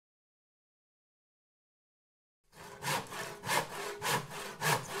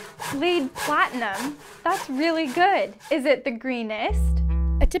LEED Platinum? That's really good. Is it the greenest?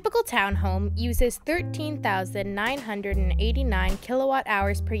 A typical townhome uses 13,989 kilowatt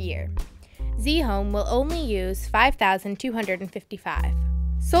hours per year. zHome will only use 5,255.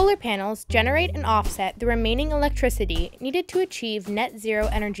 Solar panels generate and offset the remaining electricity needed to achieve net zero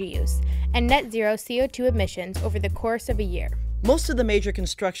energy use and net zero CO2 emissions over the course of a year. Most of the major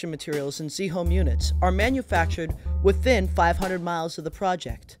construction materials in zHome units are manufactured within 500 miles of the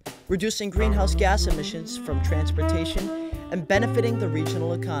project, reducing greenhouse gas emissions from transportation and benefiting the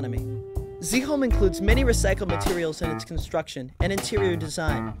regional economy. zHome includes many recycled materials in its construction and interior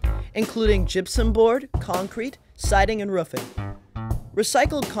design, including gypsum board, concrete, siding, and roofing.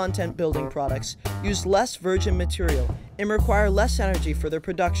 Recycled content building products use less virgin material and require less energy for their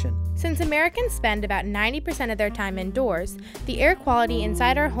production. Since Americans spend about 90% of their time indoors, the air quality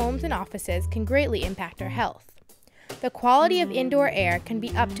inside our homes and offices can greatly impact our health. The quality of indoor air can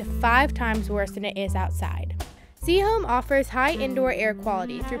be up to 5 times worse than it is outside. zHome offers high indoor air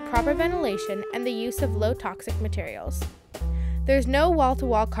quality through proper ventilation and the use of low-toxic materials. There's no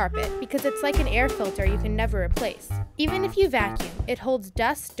wall-to-wall carpet because it's like an air filter you can never replace. Even if you vacuum, it holds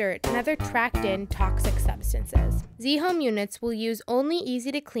dust, dirt, and other tracked-in toxic substances. zHome units will use only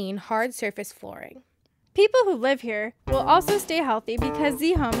easy-to-clean hard surface flooring. People who live here will also stay healthy because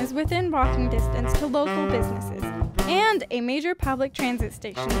zHome is within walking distance to local businesses and a major public transit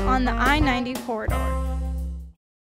station on the I-90 corridor.